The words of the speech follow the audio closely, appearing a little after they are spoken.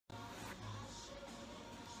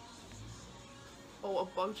Oh, a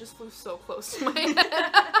bug just flew so close to my head.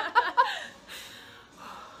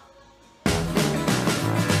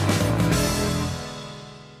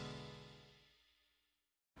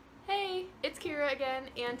 Hey, it's Kira again,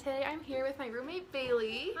 and today I'm here with my roommate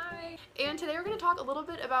Bailey. Hi. And today we're going to talk a little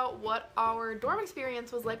bit about what our dorm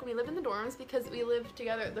experience was like when we lived in the dorms, because we lived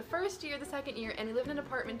together the first year, the second year, and we live in an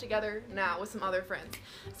apartment together now with some other friends.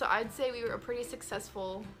 So I'd say we were a pretty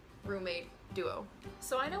successful roommate duo.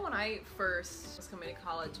 So I know when I first was coming to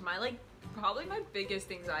college, probably my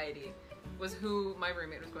biggest anxiety was who my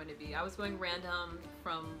roommate was going to be. I was going random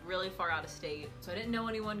from really far out of state, so I didn't know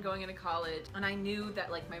anyone going into college, and I knew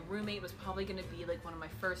that like my roommate was probably going to be like one of my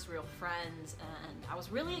first real friends, and I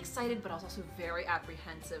was really excited, but I was also very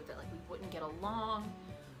apprehensive that like we wouldn't get along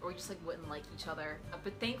or we just like wouldn't like each other.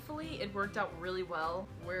 But thankfully it worked out really well.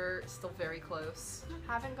 We're still very close.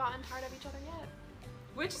 Haven't gotten tired of each other yet.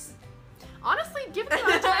 Which honestly, given the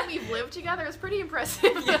amount of time we've lived together, is pretty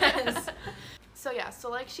impressive. Yes. So yeah, so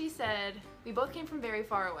like she said, we both came from very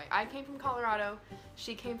far away. I came from Colorado,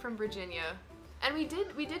 she came from Virginia. And we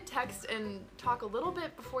did text and talk a little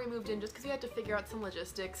bit before we moved in, just because we had to figure out some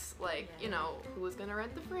logistics, like, you know, who was gonna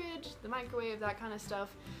rent the fridge, the microwave, that kind of stuff.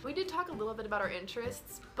 We did talk a little bit about our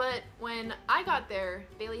interests, but when I got there,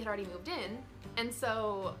 Bailey had already moved in, and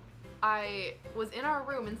so I was in our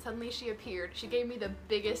room and suddenly she appeared. She gave me the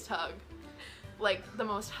biggest hug. Like the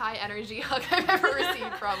most high energy hug I've ever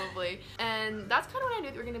received probably. And that's kind of when I knew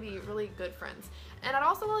that we were going to be really good friends. And I'd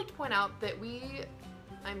also like to point out that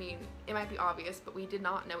I mean, it might be obvious, but we did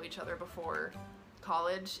not know each other before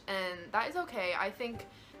college, and that is okay. I think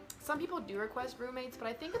some people do request roommates, but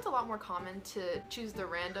I think it's a lot more common to choose the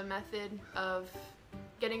random method of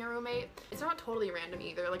getting a roommate. It's not totally random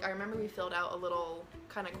either. Like, I remember we filled out a little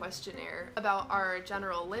kind of questionnaire about our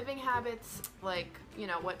general living habits, like, you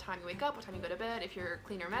know, what time you wake up, what time you go to bed, if you're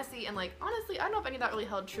clean or messy, and like, honestly, I don't know if any of that really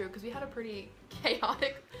held true, because we had a pretty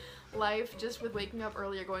chaotic life just with waking up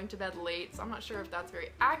early or going to bed late, so I'm not sure if that's very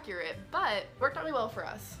accurate, but it worked out really well for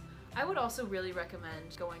us. I would also really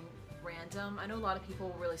recommend going random. I know a lot of people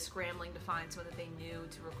were really scrambling to find someone that they knew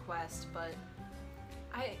to request, but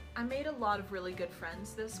I made a lot of really good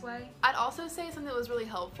friends this way. I'd also say something that was really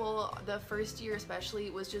helpful the first year especially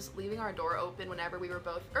was just leaving our door open whenever we were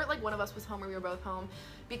both, or like one of us was home or we were both home,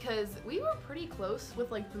 because we were pretty close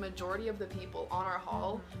with like the majority of the people on our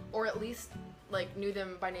hall, or at least like knew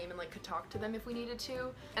them by name and like could talk to them if we needed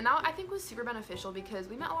to. And that I think was super beneficial because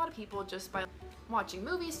we met a lot of people just by watching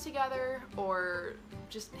movies together or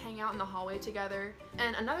just hang out in the hallway together.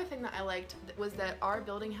 And another thing that I liked was that our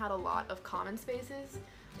building had a lot of common spaces.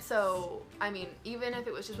 So, I mean, even if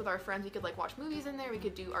it was just with our friends, we could like watch movies in there, we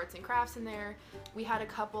could do arts and crafts in there. We had a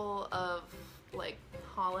couple of like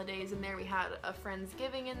holidays in there. We had a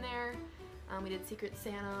Friendsgiving in there. We did Secret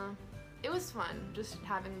Santa. It was fun just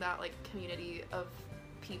having that like community of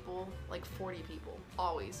people, like 40 people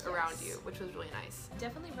always around you, which was really nice.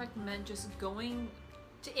 Definitely recommend just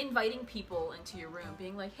inviting people into your room,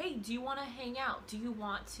 being like, hey, do you want to hang out? Do you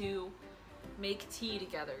want to make tea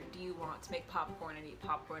together? Do you want to make popcorn and eat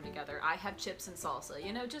popcorn together? I have chips and salsa,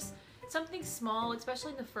 you know, just something small,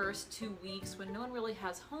 especially in the first 2 weeks when no one really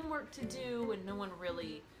has homework to do and no one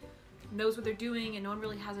really knows what they're doing and no one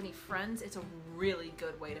really has any friends. It's a really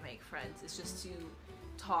good way to make friends. It's just to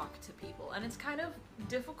talk to people, and it's kind of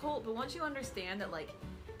difficult, but once you understand that like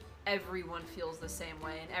everyone feels the same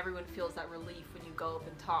way and everyone feels that relief when you go up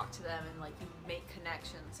and talk to them and like you make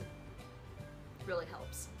connections, it really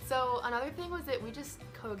helps. So another thing was that we just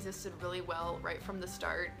coexisted really well right from the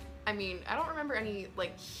start. I mean, I don't remember any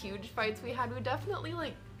like huge fights we had. We would definitely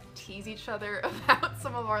like tease each other about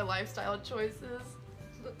some of our lifestyle choices.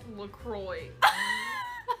 LaCroix.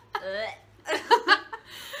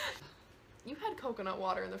 You had coconut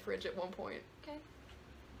water in the fridge at one point. Okay.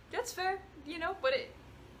 That's fair, you know, but it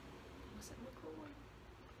wasn't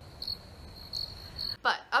LaCroix.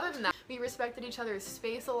 But other than that, we respected each other's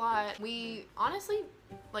space a lot. We honestly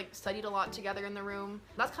like studied a lot together in the room.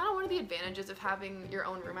 That's kind of one of the advantages of having your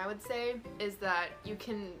own room, I would say, is that you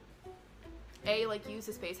can A, like use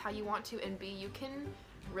the space how you want to, and B, you can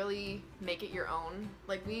really make it your own.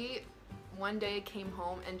 Like we one day came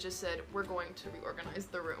home and just said, we're going to reorganize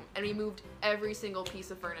the room, and we moved every single piece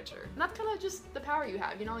of furniture. And that's kind of just the power you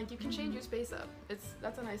have, you know, like you can change your space up.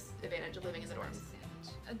 That's a nice advantage of living in the dorms.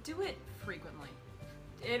 Do it frequently.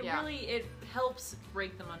 It really helps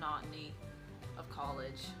break the monotony of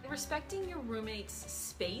college. Respecting your roommate's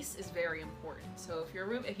space is very important. So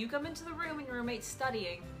if you come into the room and your roommate's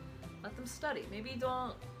studying, let them study. Maybe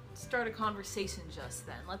don't start a conversation just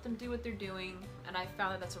then. Let them do what they're doing, and I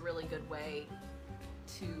found that that's a really good way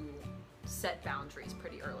to set boundaries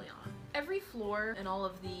pretty early on. Every floor in all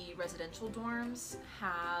of the residential dorms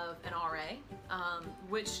have an RA,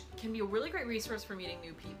 which can be a really great resource for meeting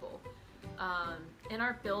new people. In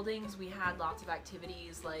our buildings, we had lots of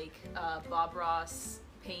activities like Bob Ross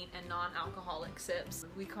paint and non-alcoholic sips.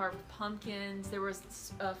 We carved pumpkins. There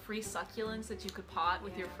was free succulents that you could pot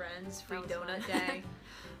with your friends. Free donut day.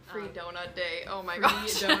 Free donut day. Oh my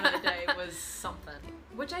gosh. Free donut day was something.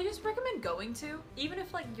 Which I just recommend going to. Even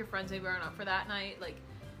if like your friends maybe aren't up for that night, like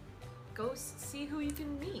go see who you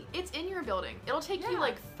can meet. It's in your building. It'll take you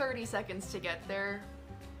like 30 seconds to get there.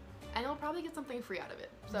 And you'll probably get something free out of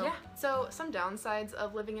it. So some downsides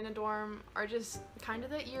of living in a dorm are just kind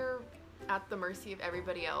of that you're at the mercy of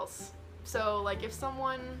everybody else. So like if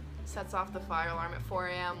someone sets off the fire alarm at 4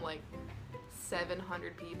 a.m., like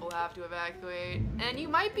 700 people have to evacuate, and you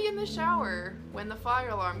might be in the shower when the fire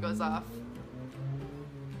alarm goes off.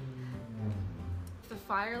 If the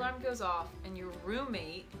fire alarm goes off and your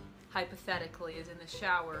roommate hypothetically is in the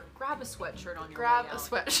shower, grab a sweatshirt on your way out. Grab a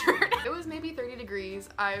sweatshirt. It was maybe 30 degrees.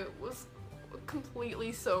 I was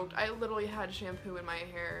completely soaked. I literally had shampoo in my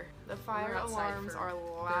hair. The fire alarms are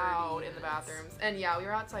loud in the bathrooms. And yeah, we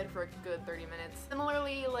were outside for a good 30 minutes.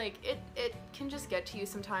 Similarly, like it can just get to you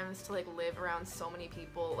sometimes to like live around so many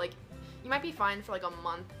people. Like you might be fine for like a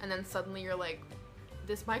month and then suddenly you're like,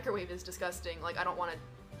 this microwave is disgusting. Like I don't want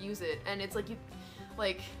to use it. And it's like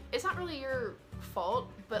it's not really your fault,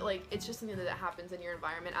 but like it's just something that happens in your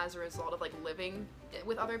environment as a result of like living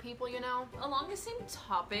with other people, you know? Along the same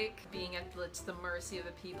topic, being at the mercy of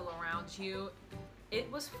the people around you,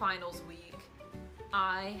 it was finals week.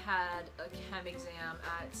 I had a chem exam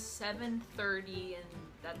at 7:30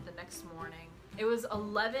 and the next morning. It was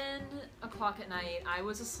 11 o'clock at night. I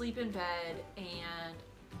was asleep in bed and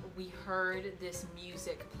we heard this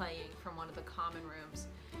music playing from one of the common rooms.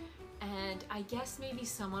 And I guess maybe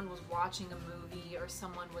someone was watching a movie or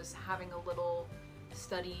someone was having a little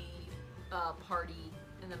study party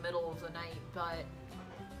in the middle of the night, but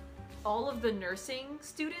all of the nursing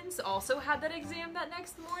students also had that exam that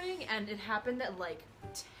next morning, and it happened that like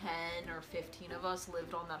 10 or 15 of us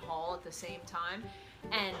lived on that hall at the same time,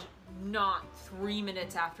 and not 3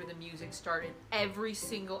 minutes after the music started,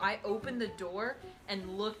 I opened the door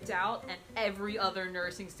and looked out, and every other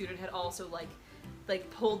nursing student had also like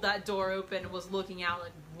pulled that door open and was looking out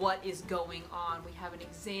like, what is going on? We have an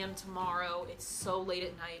exam tomorrow. It's so late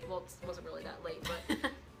at night. Well, it wasn't really that late, but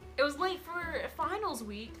it was late for finals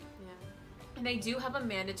week. Yeah. And they do have a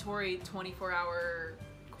mandatory 24-hour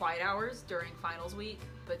quiet hours during finals week,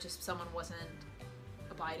 but just someone wasn't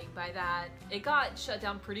abiding by that. It got shut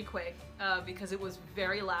down pretty quick because it was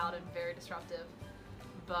very loud and very disruptive,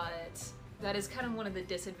 but that is kind of one of the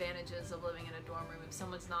disadvantages of living in a dorm room. If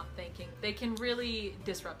someone's not thinking, they can really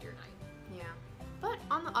disrupt your night. Yeah. But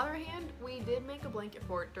on the other hand, we did make a blanket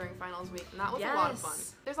fort during finals week, and that was a lot of fun.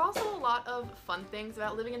 There's also a lot of fun things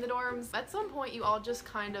about living in the dorms. At some point, you all just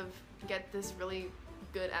kind of get this really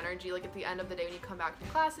good energy, like at the end of the day when you come back from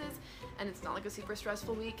classes, and it's not like a super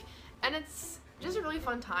stressful week. And it's just a really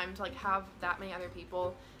fun time to like have that many other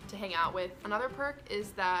people to hang out with. Another perk is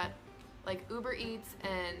that like Uber Eats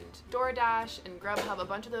and DoorDash and Grubhub, a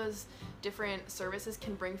bunch of those different services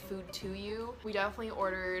can bring food to you. We definitely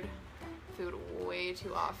ordered food way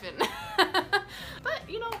too often. But,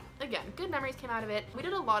 you know, again, good memories came out of it. We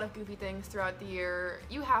did a lot of goofy things throughout the year.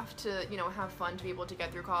 You have to, you know, have fun to be able to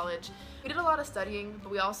get through college. We did a lot of studying,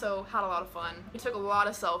 but we also had a lot of fun. We took a lot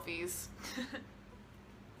of selfies.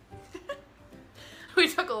 We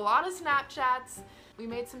took a lot of Snapchats. We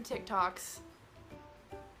made some TikToks.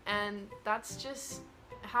 And that's just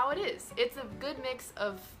how it is. It's a good mix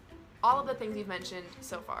of all of the things we've mentioned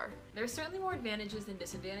so far. There's certainly more advantages than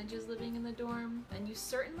disadvantages living in the dorm, and you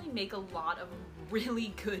certainly make a lot of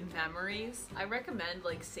really good memories. I recommend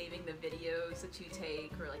like saving the videos that you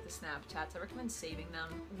take or like the Snapchats. I recommend saving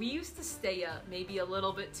them. We used to stay up maybe a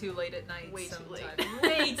little bit too late at night. Way too late.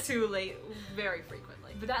 Way too late, very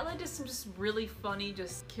frequently. But that led to some just really funny,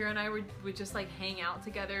 Kira and I would just like hang out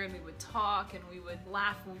together and we would talk and we would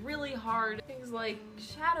laugh really hard. Things like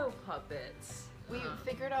shadow puppets. We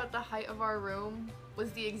figured out the height of our room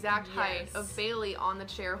was the exact height of Bailey on the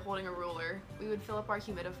chair holding a ruler. We would fill up our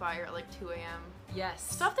humidifier at like 2 a.m. Yes.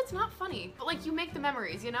 Stuff that's not funny, but like you make the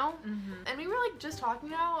memories, you know? Mm-hmm. And we were like just talking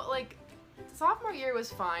now, like sophomore year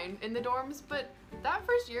was fine in the dorms, but that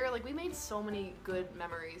first year, like we made so many good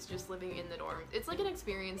memories just living in the dorms. It's like an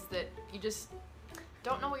experience that you just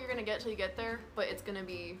Don't know what you're gonna get till you get there, but it's gonna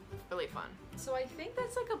be really fun. So I think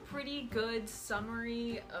that's like a pretty good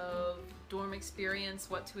summary of dorm experience,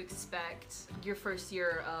 what to expect your first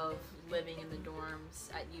year of living in the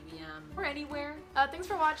dorms at UVM or anywhere. Thanks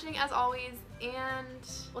for watching as always, and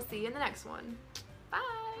we'll see you in the next one.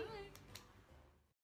 Bye!